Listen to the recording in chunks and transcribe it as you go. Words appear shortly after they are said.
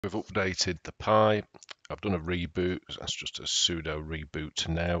We've updated the Pi. I've done a reboot. That's just a sudo reboot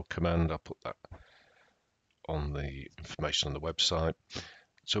to now command. I'll put that on the information on the website.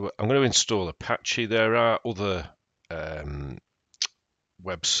 So I'm going to install Apache. There are other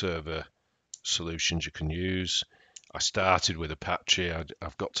web server solutions you can use. I started with Apache.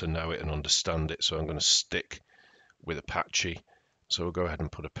 I've got to know it and understand it, so I'm going to stick with Apache. So we'll go ahead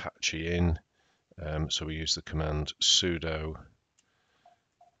and put Apache in. So we use the command sudo.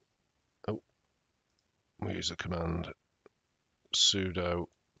 We use the command sudo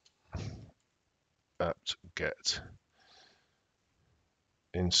apt-get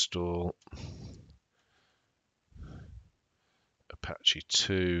install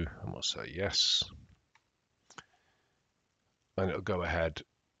Apache2, and we'll say yes. And it'll go ahead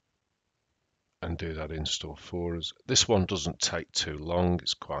and do that install for us. This one doesn't take too long.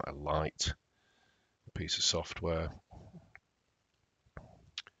 It's quite a light piece of software.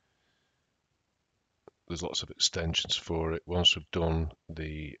 There's lots of extensions for it. Once we've done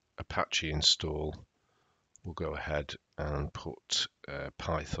the Apache install, we'll go ahead and put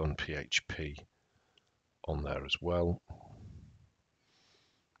Python PHP on there as well.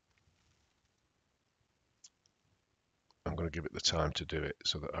 I'm going to give it the time to do it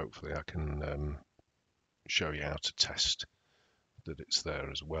so that hopefully I can show you how to test that it's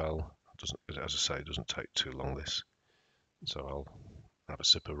there as well. As I say, it doesn't take too long, this. So I'll have a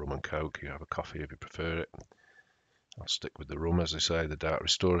sip of rum and coke. You have a coffee if you prefer it. I'll stick with the rum, as they say, the data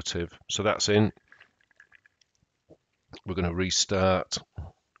restorative. So that's in. We're going to restart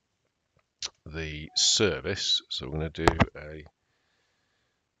the service. So we're going to do a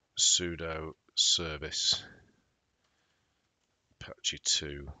sudo service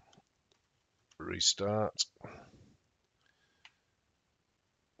Apache2 restart,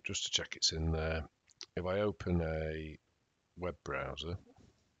 just to check it's in there. If I open a web browser,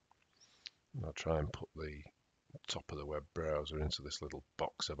 I'll try and put the top of the web browser into this little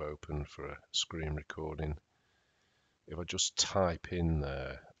box I've opened for a screen recording. If I just type in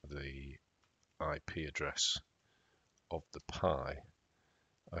there the IP address of the Pi,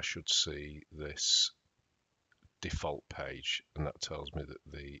 I should see this default page, and that tells me that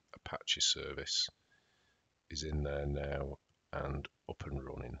the Apache service is in there now and up and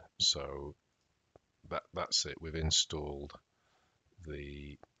running. So that's it. We've installed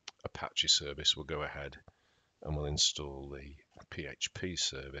the Apache service. We'll go ahead and we'll install the PHP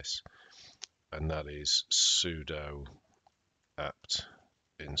service, and that is sudo apt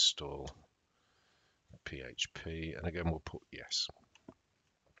install PHP, and again we'll put yes,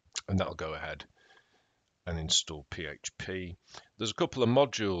 and that'll go ahead and install PHP. There's a couple of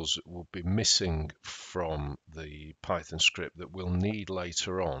modules that will be missing from the Python script that we'll need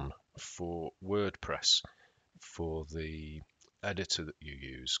later on for WordPress, for the editor that you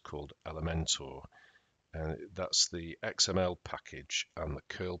use called Elementor, and that's the XML package and the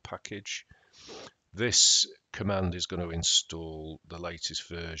curl package. This command is going to install the latest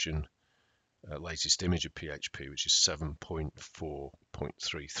version, latest image of PHP, which is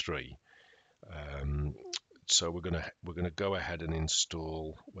 7.4.33. So we're going to go ahead and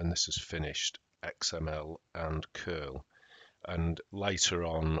install, when this is finished, XML and curl. And later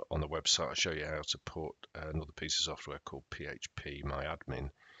on the website, I'll show you how to put another piece of software called PHP MyAdmin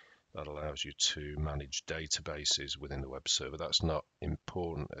that allows you to manage databases within the web server. That's not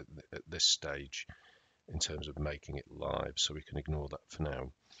important at this stage in terms of making it live, so we can ignore that for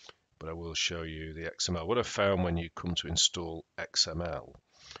now. But I will show you the XML. What I found when you come to install XML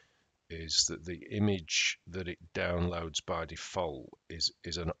is that the image that it downloads by default is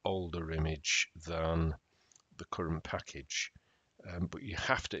an older image than the current package, but you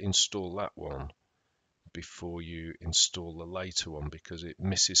have to install that one before you install the later one, because it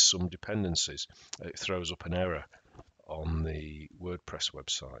misses some dependencies. It throws up an error on the WordPress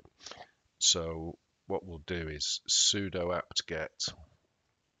website. So what we'll do is sudo apt-get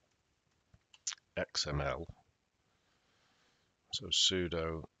XML. So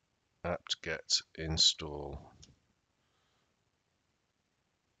sudo apt-get install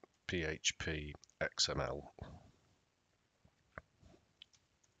PHP XML.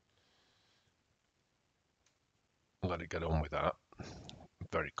 Let it get on with that.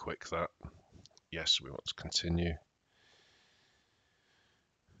 Very quick, that. Yes, we want to continue.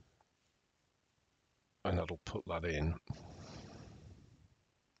 And that'll put that in.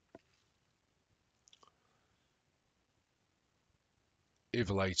 If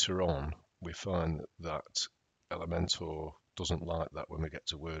later on we find that Elementor doesn't like that when we get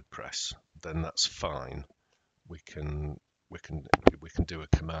to WordPress, then that's fine. We can do a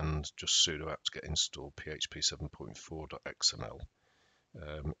command, just sudo apt-get install php 7.4.xml,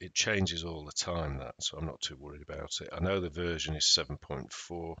 It changes all the time, that, so I'm not too worried about it. I know the version is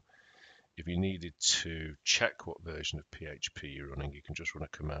 7.4. If you needed to check what version of PHP you're running, you can just run a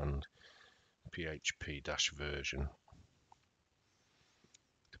command, php-version.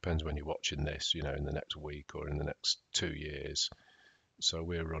 Depends when you're watching this, in the next week or in the next 2 years. So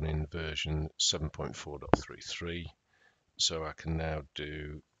we're running version 7.4.33. So I can now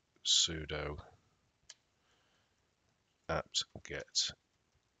do sudo apt-get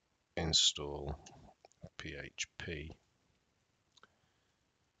install PHP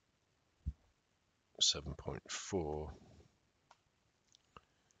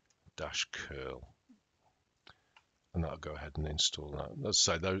 7.4-curl, and that'll go ahead and install that. Let's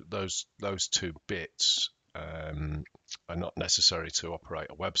say those 2 bits are not necessary to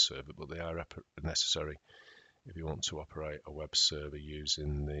operate a web server, but they are necessary if you want to operate a web server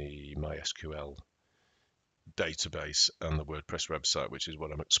using the MySQL database and the WordPress website, which is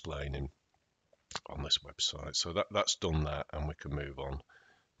what I'm explaining on this website. So that's done that, and we can move on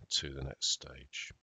to the next stage.